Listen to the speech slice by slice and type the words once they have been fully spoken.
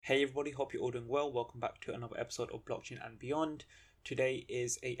Hey everybody, hope you're all doing well. Welcome back to another episode of Blockchain and Beyond. Today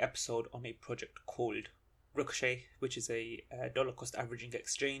is a episode on a project called Richochet, which is a dollar cost averaging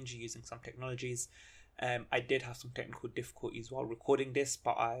exchange using some technologies. I did have some technical difficulties while recording this,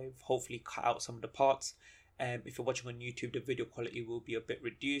 but I've hopefully cut out some of the parts. If you're watching on YouTube, the video quality will be a bit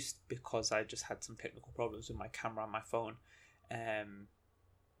reduced because I just had some technical problems with my camera and my phone. Um,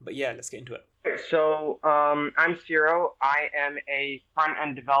 but yeah, let's get into it. I'm Sero. I am a front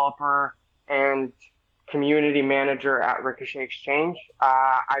end developer and community manager at Richochet Exchange.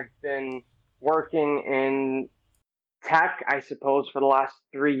 I've been working in tech, I suppose, for the last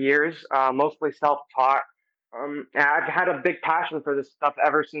 3 years, mostly self taught. I've had a big passion for this stuff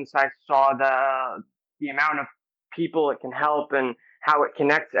ever since I saw the amount of people it can help and how it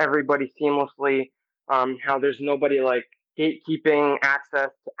connects everybody seamlessly. How there's nobody like gatekeeping access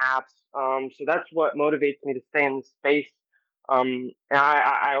to apps. So that's what motivates me to stay in the space. And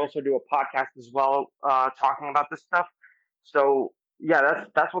I also do a podcast as well, talking about this stuff. So yeah,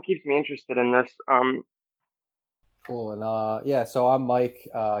 that's what keeps me interested in this. Cool. And yeah, so I'm Mike.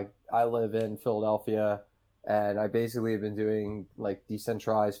 I live in Philadelphia, and I basically have been doing like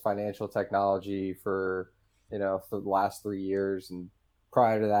decentralized financial technology for the last 3 years. And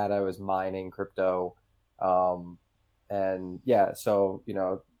prior to that, I was mining crypto. Um, and yeah, so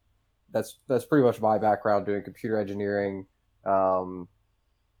that's pretty much my background doing computer engineering. Um,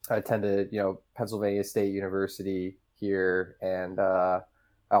 I attended Pennsylvania State University here, and I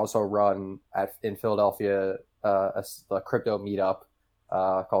also run at in Philadelphia a crypto meetup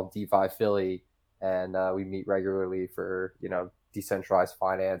called DeFi Philly, and we meet regularly for decentralized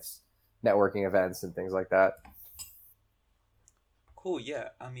finance, networking events, and things like that. Cool, yeah.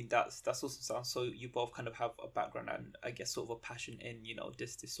 I mean that's also sounds so you both kind of have a background and I guess sort of a passion in,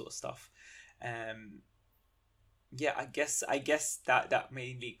 this sort of stuff. Um yeah, I guess that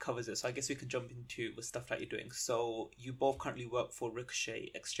mainly covers it. So I guess we can jump into the stuff that you're doing. So you both currently work for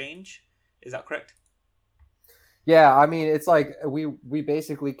Ricochet Exchange, is that correct? Yeah, I mean it's like we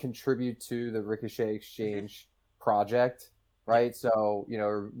basically contribute to the Ricochet Mm-hmm. Exchange project, Yeah. right? So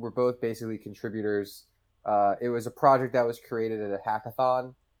we're both basically contributors. It was a project that was created at a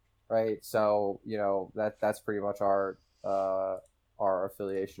hackathon, right? So that's pretty much our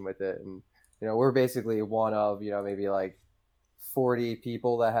affiliation with it, and we're basically one of maybe like 40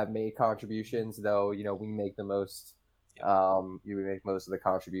 people that have made contributions, though we make the most. Yeah. We make most of the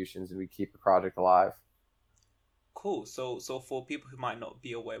contributions, and we keep the project alive. Cool. So for people who might not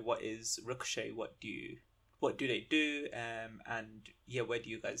be aware, what is Ricochet? What do they do? And yeah, where do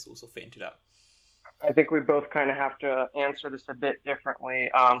you guys also fit into that? I think we both kind of have to answer this a bit differently,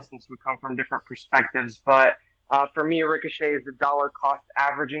 since we come from different perspectives. But for me, Ricochet is a dollar cost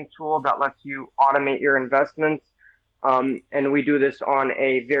averaging tool that lets you automate your investments. And we do this on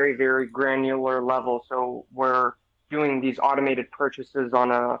a very, very granular level. So we're doing these automated purchases on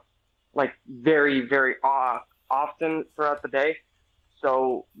a like very, very often throughout the day.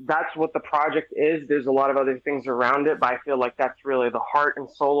 So that's what the project is. There's a lot of other things around it, but I feel like that's really the heart and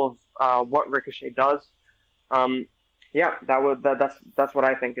soul of what Ricochet does. Um, yeah, that's what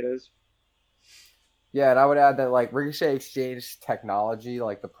I think it is. Yeah, and I would add that like Ricochet Exchange technology,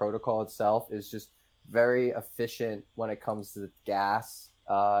 like the protocol itself, is just very efficient when it comes to the gas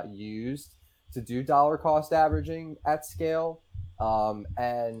used to do dollar cost averaging at scale.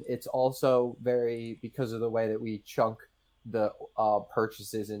 And it's also very, because of the way that we chunk the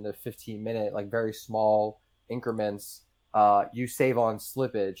purchases into 15-minute, like very small increments, you save on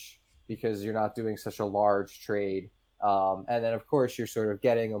slippage because you're not doing such a large trade. And then of course you're sort of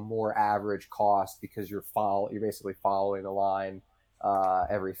getting a more average cost because you're basically following the line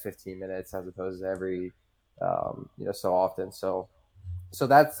every 15 minutes as opposed to every so often. So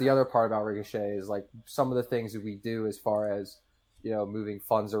that's the other part about Ricochet is like some of the things that we do as far as moving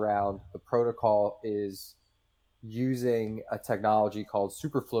funds around. The protocol is using a technology called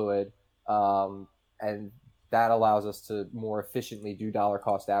superfluid, and that allows us to more efficiently do dollar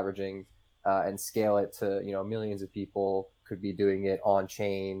cost averaging and scale it to millions of people could be doing it on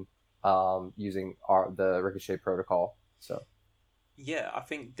chain using the Ricochet protocol. So Yeah, I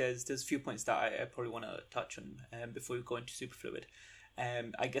think there's a few points that I probably want to touch on before we go into superfluid.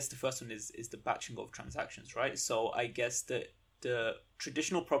 I guess the first one is the batching of transactions, right? So I guess the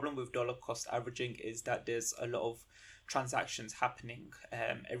traditional problem with dollar cost averaging is that there's a lot of transactions happening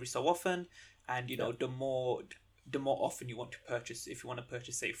every so often, and yeah, the more often you want to purchase, if you want to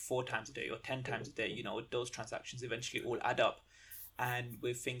purchase say 4 times a day or 10 times a day, those transactions eventually all add up, and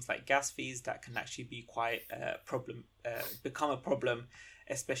with things like gas fees that can actually be quite a problem, become a problem,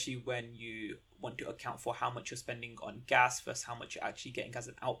 especially want to account for how much you're spending on gas versus how much you're actually getting as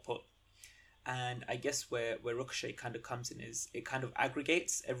an output. And I guess where Ricochet kind of comes in is it kind of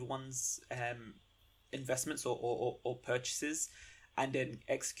aggregates everyone's investments or purchases, and then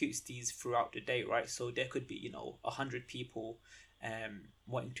executes these throughout the day, right? So there could be 100 people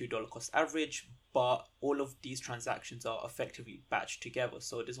wanting $2 cost average, but all of these transactions are effectively batched together.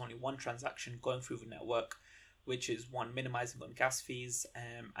 So there's only one transaction going through the network, which is one minimizing on gas fees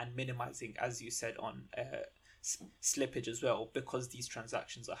and minimizing, as you said, on slippage as well, because these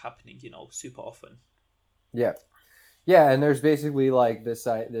transactions are happening, super often. Yeah. And there's basically like this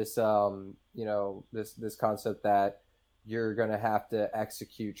concept that you're going to have to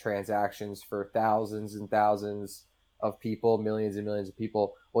execute transactions for thousands and thousands of people, millions and millions of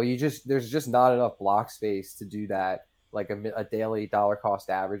people. Well, there's just not enough block space to do that. Like a daily dollar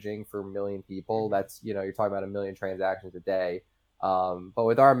cost averaging for a million people. That's, you're talking about 1 million transactions a day. But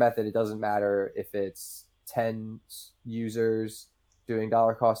with our method, it doesn't matter if it's 10 users doing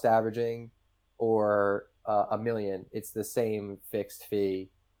dollar cost averaging or 1 million. It's the same fixed fee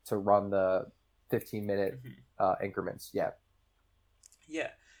to run the 15-minute increments. Yeah.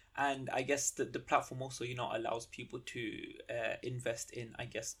 And I guess the platform also, allows people to invest in, I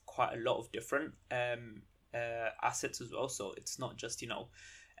guess, quite a lot of different assets as well. So it's not just,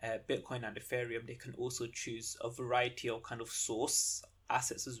 Bitcoin and Ethereum. They can also choose a variety of kind of source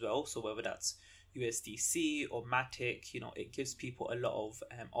assets as well. So whether that's USDC or Matic, it gives people a lot of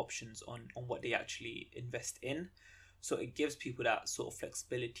options on what they actually invest in. So it gives people that sort of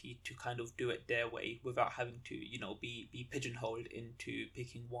flexibility to kind of do it their way without having to, be pigeonholed into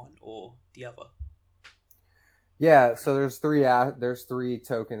picking one or the other. Yeah, so there's three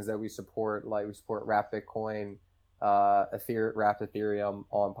tokens that we support. Like we support Wrapped Bitcoin, Wrapped Ethereum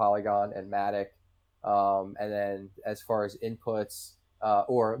on Polygon and Matic. And then as far as inputs,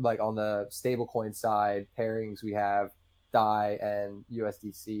 or like on the stablecoin side, pairings, we have DAI and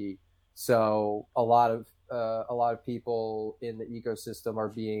USDC. So a lot of people in the ecosystem are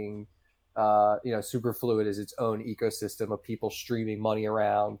being, Superfluid is its own ecosystem of people streaming money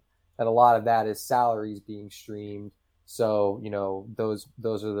around, and a lot of that is salaries being streamed. So those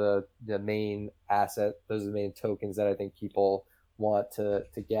are the main asset. Those are the main tokens that I think people want to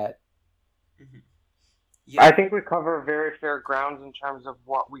get. Mm-hmm. Yeah. I think we cover very fair grounds in terms of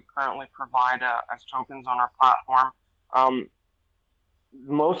what we currently provide as tokens on our platform.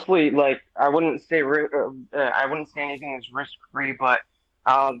 Mostly, like I wouldn't say anything is risk free, but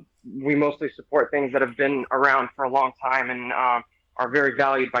we mostly support things that have been around for a long time and are very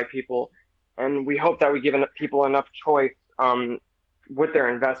valued by people. And we hope that we give people enough choice with their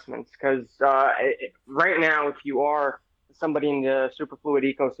investments, because right now, if you are somebody in the Superfluid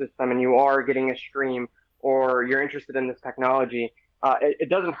ecosystem and you are getting a stream or you're interested in this technology, it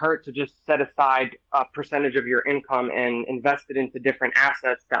doesn't hurt to just set aside a percentage of your income and invest it into different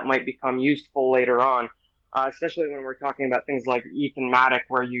assets that might become useful later on, especially when we're talking about things like ETH and Matic,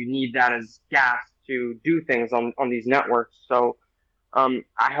 where you need that as gas to do things on these networks. So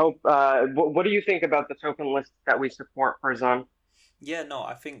I hope, what do you think about the token list that we support for Zun? Yeah, no,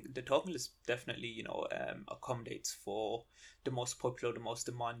 I think the token list definitely, accommodates for the most popular, the most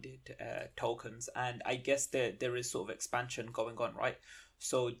demanded tokens. And I guess there is sort of expansion going on, right?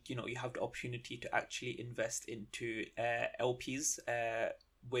 So, you have the opportunity to actually invest into LPs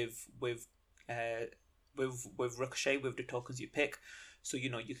with Ricochet, with the tokens you pick. So, you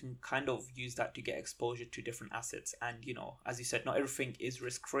can kind of use that to get exposure to different assets. And, as you said, not everything is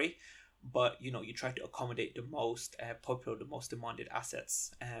risk-free, but, you try to accommodate the most popular, the most demanded assets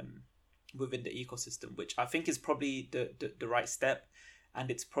within the ecosystem, which I think is probably the right step.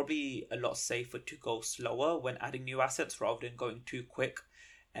 And it's probably a lot safer to go slower when adding new assets rather than going too quick,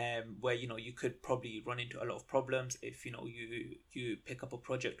 where, you could probably run into a lot of problems if, you pick up a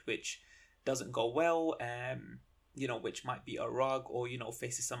project which doesn't go well, which might be a rug or,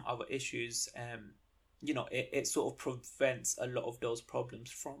 faces some other issues. It sort of prevents a lot of those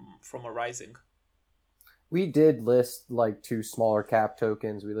problems from arising. We did list like 2 smaller cap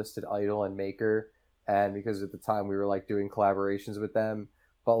tokens. We listed Idle and Maker, and because at the time we were like doing collaborations with them.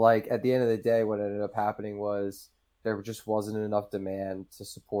 But like at the end of the day, what ended up happening was there just wasn't enough demand to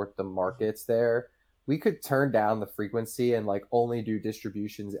support the markets there. We could turn down the frequency and like only do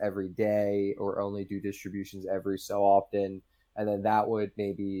distributions every day or only do distributions every so often. And then that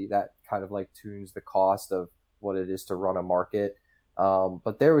kind of like tunes the cost of what it is to run a market.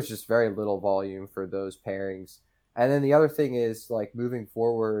 But there was just very little volume for those pairings. And then the other thing is like moving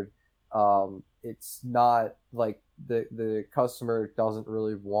forward, it's not like the customer doesn't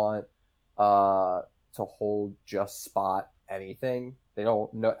really want to hold just spot anything. They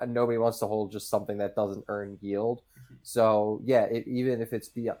don't. No, nobody wants to hold just something that doesn't earn yield. Mhm. So yeah, even if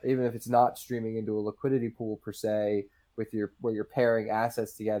it's not streaming into a liquidity pool per se, with your where you're pairing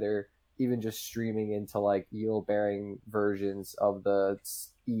assets together, even just streaming into like yield bearing versions of the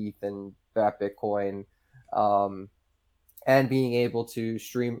ETH and that Bitcoin, um, and being able to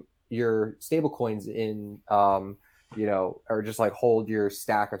stream your stable coins in, or just like hold your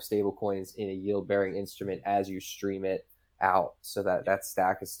stack of stable coins in a yield bearing instrument as you stream it out, so that that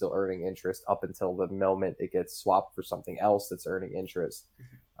stack is still earning interest up until the moment it gets swapped for something else that's earning interest.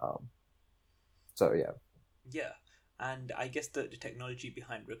 Um, so yeah. Yeah, and I guess the technology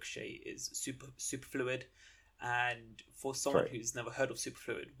behind Ricochet is super fluid. And for someone Right. who's never heard of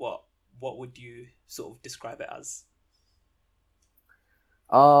superfluid, what would you sort of describe it as?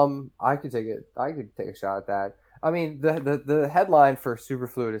 I could take it. I could take a shot at that. I mean, the headline for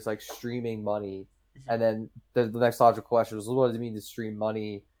Superfluid is like streaming money, Mhm. and then the next logical question was, what does it mean to stream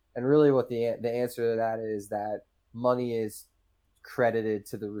money? And really, what the answer to that is that money is credited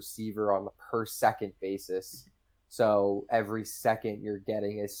to the receiver on a per second basis. So every second you're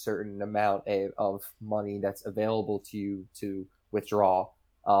getting a certain amount of money that's available to you to withdraw.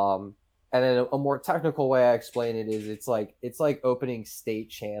 Um, and then a more technical way I explain it is it's like opening state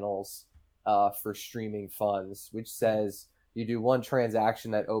channels for streaming funds, which says you do one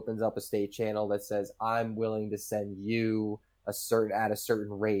transaction that opens up a state channel that says I'm willing to send you at a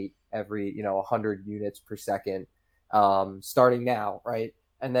certain rate every 100 units per second, starting now, right?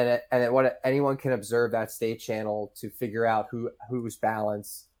 And then what anyone can observe that state channel to figure out whose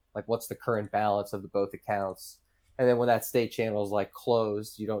balance, like what's the current balance of the both accounts. And then when that state channel is like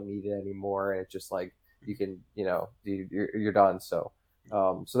closed, you don't need it anymore, and it's just like you can, you're done. So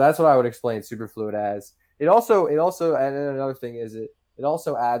that's what I would explain superfluid as. It also and then another thing is it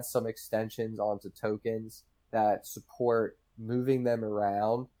also adds some extensions onto tokens that support moving them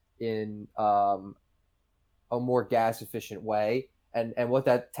around in a more gas efficient way. And what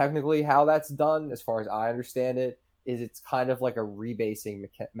that technically how that's done, as far as I understand it, is it's kind of like a rebasing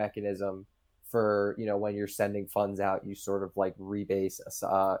mechanism for when you're sending funds out, you sort of like rebase,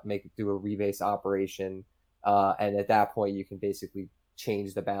 make do a rebase operation, and at that point you can basically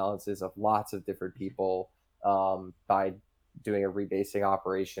change the balances of lots of different people by doing a rebasing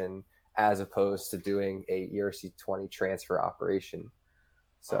operation as opposed to doing a ERC20 transfer operation.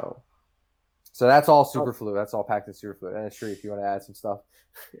 So so that's all Oh, superfluid. That's all packed in superfluid. And sure, if you want to add some stuff.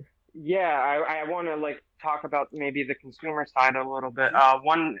 yeah, I want to like talk about maybe the consumer side a little bit. Mhm.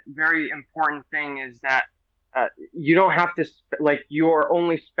 One very important thing is that you don't have to like you're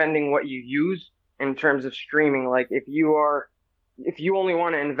only spending what you use in terms of streaming. Like if you only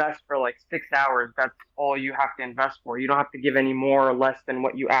want to invest for like 6 hours, that's all you have to invest for. You don't have to give any more or less than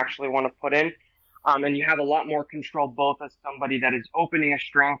what you actually want to put in. And you have a lot more control both as somebody that is opening a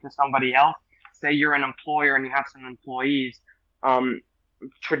stream to somebody else. Say you're an employer and you have some employees. Um,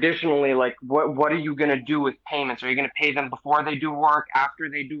 Traditionally, like what are you going to do with payments? Are you going to pay them before they do work, after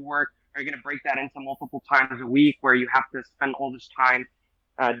they do work? Are you going to break that into multiple times a week where you have to spend all this time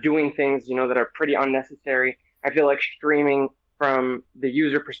doing things that are pretty unnecessary? I feel like streaming from the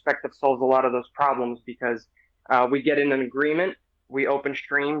user perspective solves a lot of those problems because we get in an agreement, we open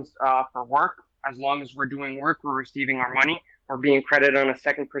streams for work. As long as we're doing work, we're receiving our money. We're being credited on a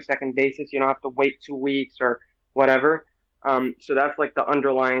second per second basis. You don't have to wait 2 weeks or whatever. So that's like the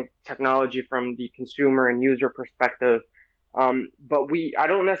underlying technology from the consumer and user perspective. But I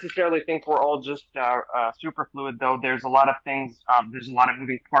don't necessarily think we're all just super fluid though. There's a lot of things. There's a lot of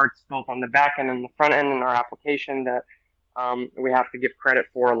moving parts both on the back end and the front end in our application that we have to give credit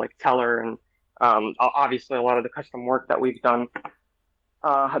for, like Teller and obviously a lot of the custom work that we've done.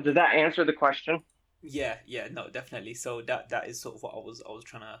 Does that answer the question? Yeah, yeah, no, definitely. So that is sort of what I was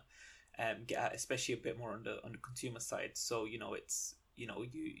trying to get at, especially a bit more on the consumer side. So it's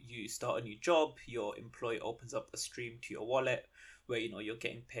you start a new job, your employer opens up a stream to your wallet where you're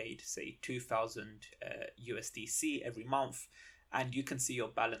getting paid say 2,000 USDC every month, and you can see your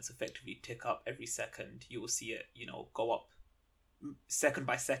balance effectively tick up every second. You will see it go up second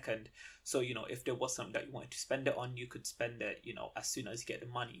by second. So if there was something that you wanted to spend it on, you could spend it as soon as you get the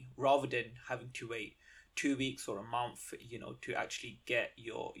money, rather than having to wait 2 weeks or a month to actually get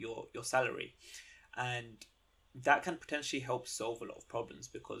your salary. And that can potentially help solve a lot of problems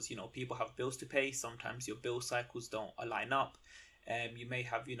because people have bills to pay. Sometimes your bill cycles don't align up. You may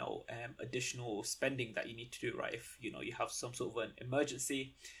have additional spending that you need to do, right? If you have some sort of an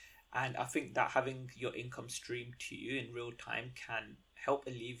emergency. And I think that having your income streamed to you in real time can help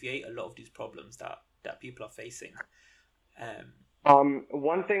alleviate a lot of these problems that people are facing. Um,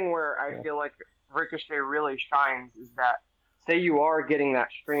 One thing where I Yeah. feel like Ricochet really shines is that say you are getting that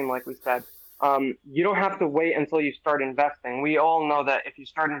stream, like we said, you don't have to wait until you start investing. We all know that if you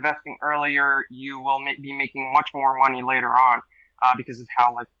start investing earlier, you will be making much more money later on, because of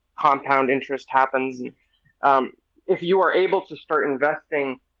how like compound interest happens. And if you are able to start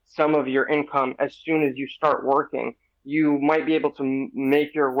investing some of your income as soon as you start working, you might be able to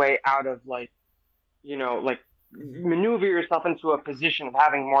make your way out of like, like maneuver yourself into a position of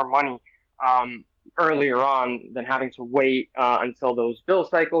having more money earlier on than having to wait until those bill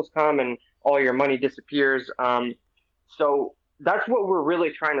cycles come and all your money disappears. So that's what we're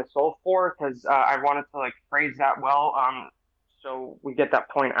really trying to solve for, because I wanted to like phrase that well, so we get that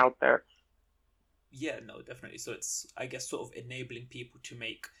point out there. Yeah, no, definitely. So it's, I guess, sort of enabling people to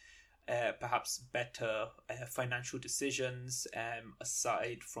make perhaps better financial decisions,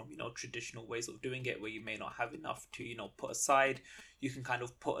 aside from traditional ways of doing it, where you may not have enough to put aside. You can kind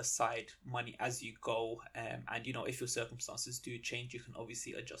of put aside money as you go, and if your circumstances do change, you can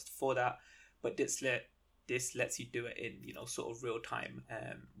obviously adjust for that. But this lets you do it in sort of real time,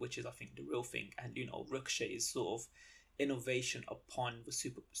 which is, I think, the real thing. And Ricochet is sort of innovation upon the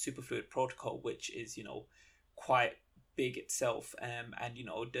superfluid protocol, which is quite big itself, and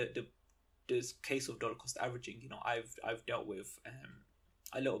the case of dollar cost averaging, I've dealt with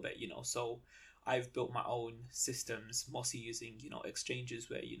a little bit, so I've built my own systems, mostly using exchanges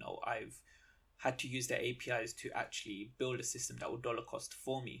where I've had to use their APIs to actually build a system that would dollar cost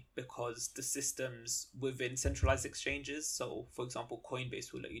for me, because the systems within centralized exchanges, so for example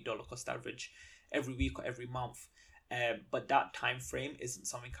Coinbase will let you dollar cost average every week or every month, but that time frame isn't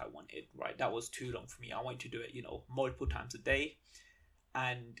something I wanted, right? That was too long for me. I wanted to do it multiple times a day,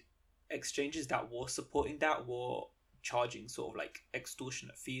 and exchanges that were supporting that were charging sort of like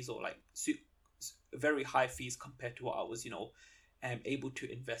extortionate fees, or like very high fees compared to what I was able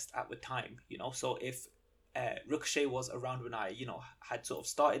to invest at the time. So if Ricochet was around when I had sort of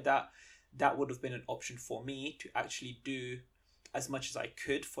started that would have been an option for me to actually do as much as I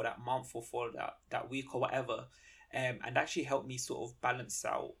could for that month or for that week or whatever, and actually help me sort of balance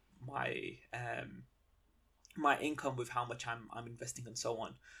out my my income with how much I'm investing and so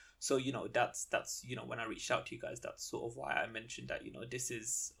on. So that's when I reached out to you guys, that's sort of why I mentioned that this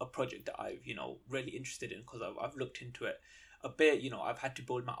is a project that I've really interested in, because I've looked into it a bit. I've had to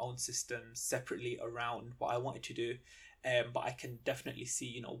build my own systems separately around what I wanted to do, but I can definitely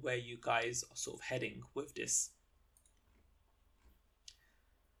see where you guys are sort of heading with this.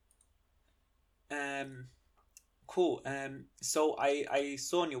 Cool. So I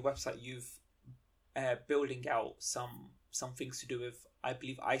saw on your website you've building out some things to do with, I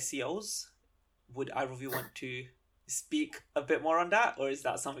believe, ICOs. Would either of you want to speak a bit more on that, or is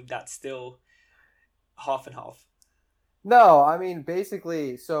that something that's still half and half? No, I mean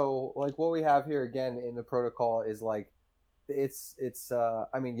basically, so like what we have here again in the protocol is like it's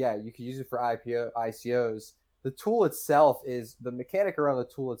I mean, yeah, you can use it for ICOs. The tool itself is the mechanic around the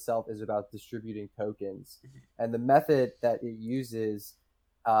tool itself is about distributing tokens, and the method that it uses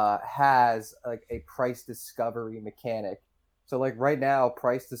has like a price discovery mechanic. So like right now,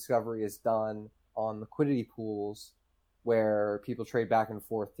 price discovery is done on liquidity pools where people trade back and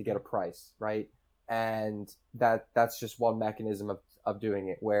forth to get a price, right? And that's just one mechanism of doing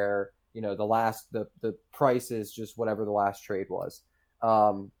it, where the price is just whatever the last trade was.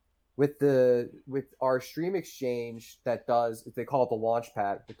 With our stream exchange that does, they call it the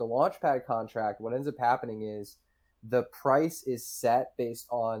launchpad. With the launchpad contract, what ends up happening is the price is set based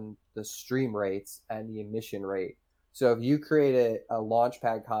on the stream rates and the emission rate. So if you create a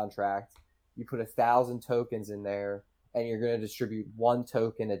launchpad contract, you put 1,000 tokens in there, and you're going to distribute one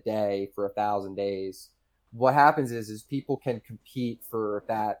token a day for 1,000 days. What happens is people can compete for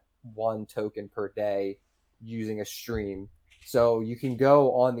that one token per day using a stream. So you can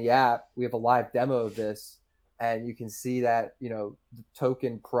go on the app. We have a live demo of this, and you can see that the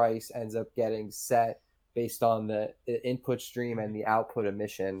token price ends up getting set based on the input stream and the output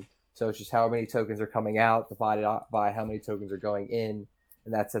emission. So it's just how many tokens are coming out divided by how many tokens are going in,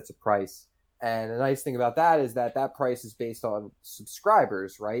 and that sets a price. And the nice thing about that is that price is based on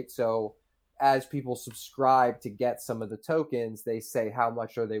subscribers, right? So as people subscribe to get some of the tokens, they say how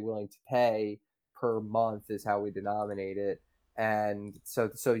much are they willing to pay per month is how we denominate it. And so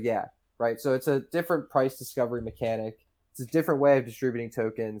yeah, right? So it's a different price discovery mechanic. It's a different way of distributing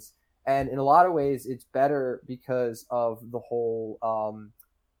tokens. And in a lot of ways, it's better because of the whole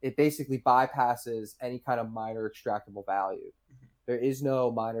it basically bypasses any kind of minor extractable value. There is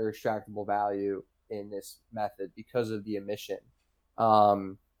no minor extractable value in this method because of the emission.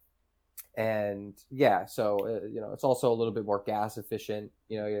 And yeah, so it's also a little bit more gas efficient.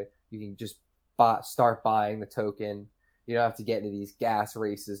 You can just start buying the token, You don't have to get into these gas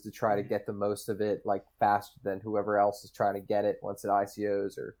races to try to get the most of it, like faster than whoever else is trying to get it once it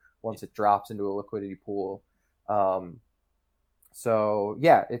ICOs or once it drops into a liquidity pool. So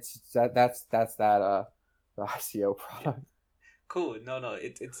yeah, it's that's that the ICO product. Cool. No,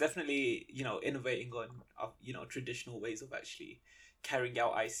 it's definitely, innovating on, traditional ways of actually carrying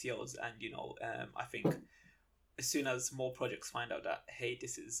out ICOs. And, I think as soon as more projects find out that, hey,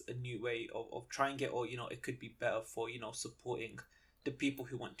 this is a new way of trying it, or, it could be better for, supporting the people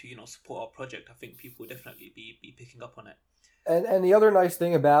who want to, support our project, I think people will definitely be picking up on it. And the other nice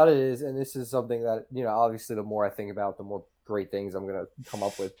thing about it is, and this is something that, obviously the more I think about, the more great things I'm going to come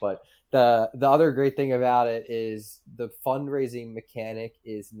up with. But the other great thing about it is the fundraising mechanic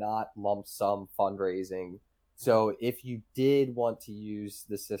is not lump sum fundraising. So if you did want to use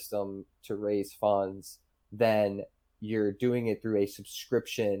the system to raise funds, then you're doing it through a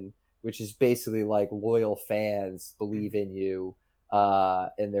subscription, which is basically like loyal fans believe in you,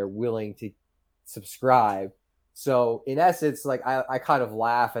 and they're willing to subscribe. So in essence, like I kind of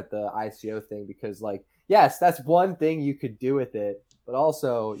laugh at the ICO thing because, like, yes, that's one thing you could do with it, but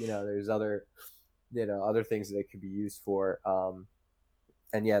also, there's other things that it could be used for.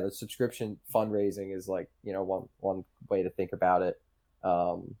 And yeah, the subscription fundraising is like, one way to think about it.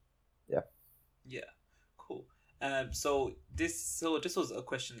 Yeah, cool. So this was a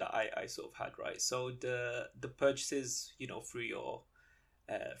question that I sort of had, right? So the purchases, through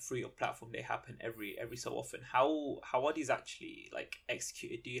your platform, they happen every so often. How are these actually like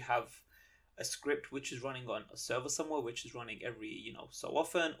executed? Do you have a script which is running on a server somewhere, which is running every so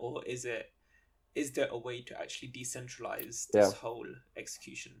often, or is there a way to actually decentralize this whole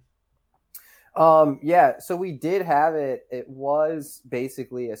execution? Yeah, so we did have it. It was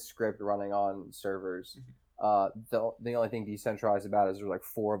basically a script running on servers. The only thing decentralized about it is there's like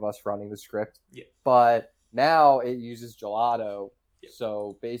 4 of us running the script. Yeah. But now it uses Gelato. Yep.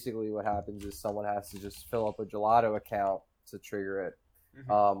 So basically what happens is someone has to just fill up a Gelato account to trigger it,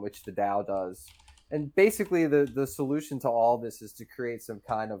 which the DAO does. And basically the solution to all this is to create some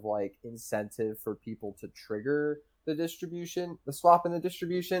kind of like incentive for people to trigger the distribution, the swap in the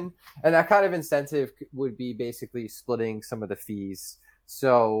distribution. And that kind of incentive would be basically splitting some of the fees.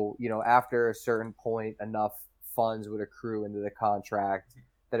 So, after a certain point, enough funds would accrue into the contract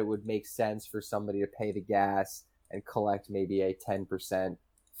that it would make sense for somebody to pay the gas and collect maybe a 10%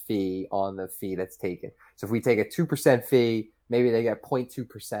 fee on the fee that's taken. So if we take a 2% fee, maybe they get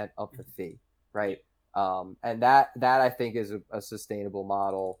 0.2% of the fee, right? And that I think is a sustainable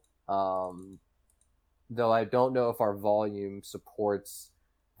model. Though I don't know if our volume supports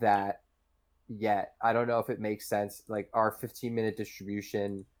that yet. I don't know if it makes sense. Like our 15-minute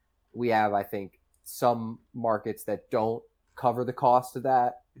distribution, we have, I think, some markets that don't cover the cost of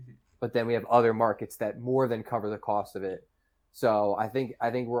that. But then we have other markets that more than cover the cost of it. So I think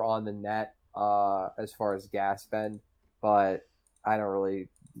we're on the net as far as gas spend, but I don't really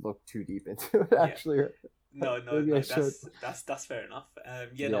look too deep into it actually. No, that's fair enough.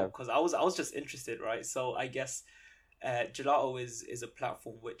 Because I was just interested, right? So I guess Gelato is a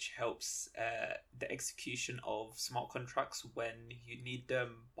platform which helps the execution of smart contracts when you need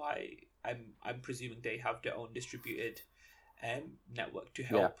them. I'm presuming they have their own distributed network to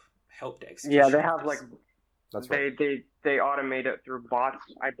help the execution. Yeah, they have they automate it through bots,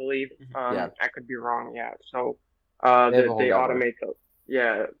 I believe. I could be wrong. Yeah, so they automate those.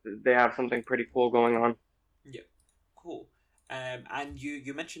 Yeah, they have something pretty cool going on. Yeah, cool. And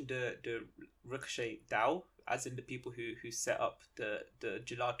you mentioned the Richochet DAO, as in the people who set up the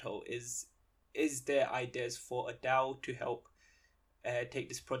Gelato. Is there ideas for a DAO to help take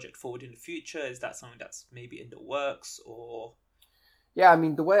this project forward in the future? Is that something that's maybe in the works, or? Yeah, I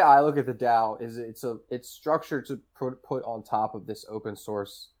mean, the way I look at the DAO is it's structured to put on top of this open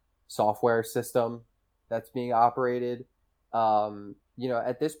source software system that's being operated.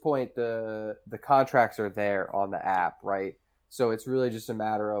 At this point, the contracts are there on the app, right? So it's really just a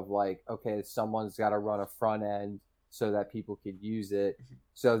matter of like, okay, someone's got to run a front end so that people could use it.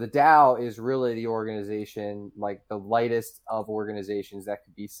 So the DAO is really the organization, like the lightest of organizations that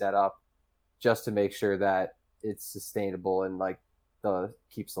could be set up just to make sure that it's sustainable and like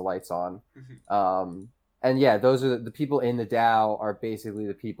keeps the lights on. And yeah, those are the people in the DAO are basically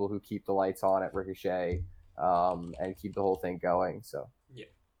the people who keep the lights on at Richochet and keep the whole thing going. So yeah,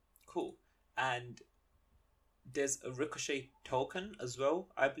 cool. And there's a Richochet token as well,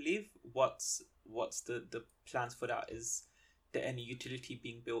 I believe. What's the plans for that? Is there any utility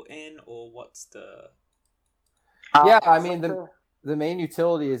being built in, or what's the? I mean the main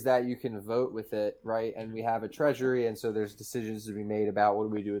utility is that you can vote with it, right? And we have a treasury, and so there's decisions to be made about what do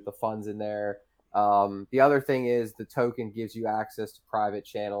we do with the funds in there. The other thing is the token gives you access to private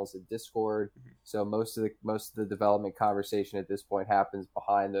channels in Discord. Mhm. So most of the development conversation at this point happens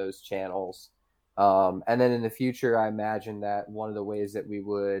behind those channels. And then in the future, I imagine that one of the ways that we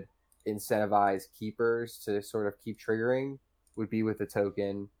would incentivize keepers to sort of keep triggering would be with the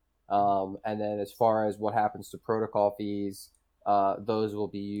token. And then as far as what happens to protocol fees, those will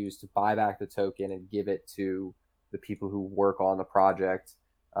be used to buy back the token and give it to the people who work on the project.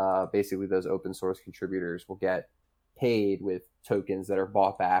 Basically, those open source contributors will get paid with tokens that are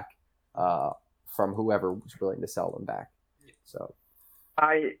bought back from whoever was willing to sell them back. So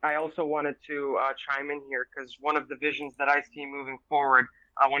I also wanted to chime in here because one of the visions that I see moving forward,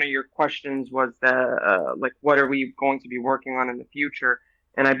 one of your questions was like, what are we going to be working on in the future?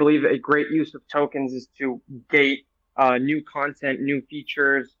 And I believe a great use of tokens is to gate new content, new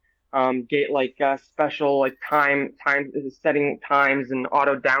features, gate like special like time setting times and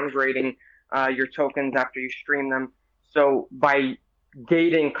auto downgrading your tokens after you stream them. So by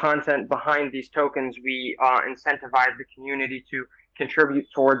gating content behind these tokens, we incentivize the community to contribute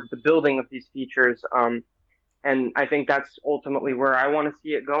towards the building of these features. And I think that's ultimately where I want to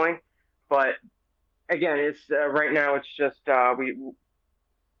see it going. But again, it's right now it's just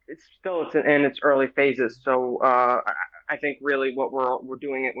it's in its early phases. So I think really what we're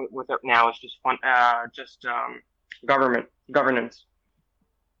doing it with it now is just fun, governance.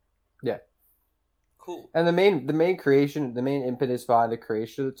 yeah. Cool. And the main impetus behind the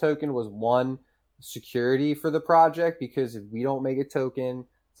creation of the token was one, security for the project, because if we don't make a token,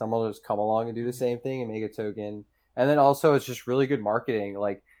 someone will just come along and do the same thing and make a token. And then also it's just really good marketing,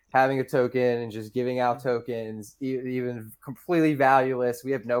 like having a token and just giving out tokens, even completely valueless.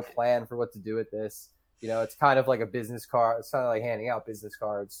 We have no plan for what to do with this. It's kind of like a business card. It's kind of like handing out business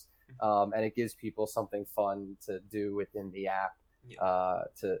cards, and it gives people something fun to do within the app. To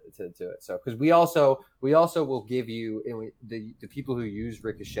do it. So because we also will give you the people who use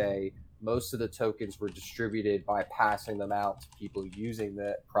Ricochet, most of the tokens were distributed by passing them out to people using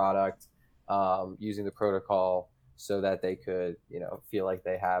the product, using the protocol, so that they could feel like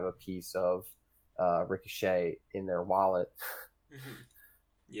they have a piece of Ricochet in their wallet. Mm-hmm.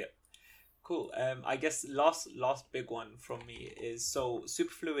 Yeah. Cool. I guess last big one from me is, so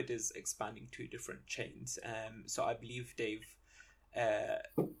Superfluid is expanding to different chains. So I believe they've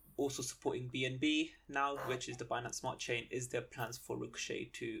also supporting BNB now, which is the Binance Smart Chain. Is there plans for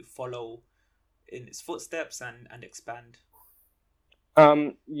Ricochet to follow in its footsteps and expand?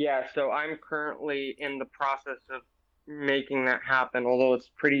 Yeah, so I'm currently in the process of making that happen, although it's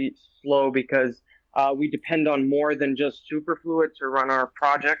pretty slow because we depend on more than just Superfluid to run our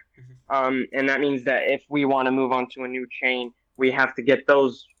project. And that means that if we want to move on to a new chain, we have to get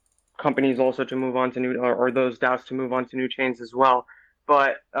those companies also to move on to new, or those DAOs to move on to new chains as well.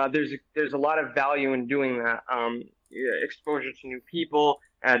 But there's a lot of value in doing that. Exposure to new people,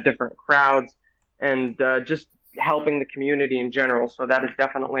 different crowds, and just helping the community in general. So that is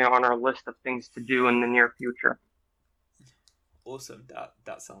definitely on our list of things to do in the near future. Awesome.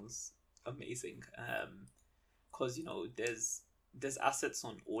 That sounds amazing. Because there's assets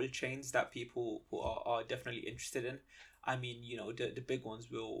on all chains that people who are definitely interested in. I mean, the big ones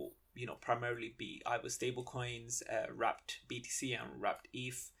will primarily be either stablecoins, wrapped BTC and wrapped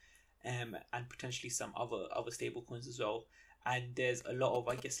ETH, and potentially some other stablecoins as well. And there's a lot of,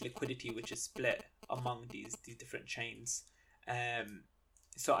 I guess, liquidity which is split among these different chains.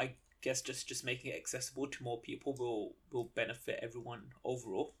 So I guess just making it accessible to more people will benefit everyone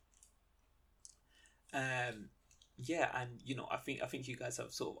overall. Yeah, and I think you guys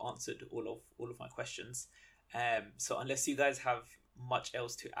have sort of answered all of my questions. So unless you guys have much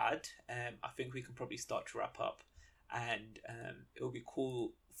else to add, I think we can probably start to wrap up. And it will be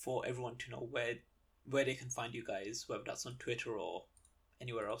cool for everyone to know where they can find you guys, whether that's on Twitter or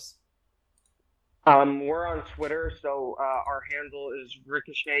anywhere else. We're on Twitter, so our handle is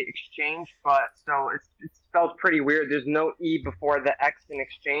Ricochet Exchange, but so it's spelled pretty weird. There's no E before the X in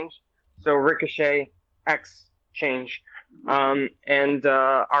exchange, so Ricochet Exchange. And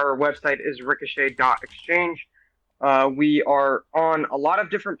our website is ricochet.exchange. We are on a lot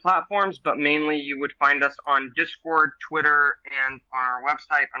of different platforms, but mainly you would find us on Discord, Twitter, and on our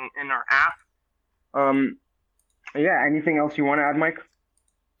website in our app. Yeah, anything else you want to add, Mike?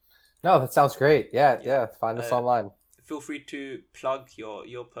 No, that sounds great. Yeah. Find us online. Feel free to plug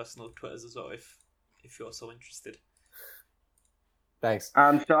your personal Twitters as well if you're so interested. Thanks.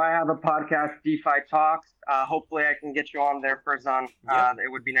 So I have a podcast, DeFi Talks. Hopefully I can get you on there, Farzan. Yeah.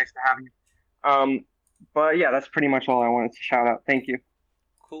 It would be nice to have you. But yeah, that's pretty much all I wanted to shout out. Thank you.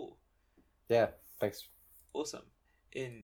 Cool. Yeah, thanks. Awesome. In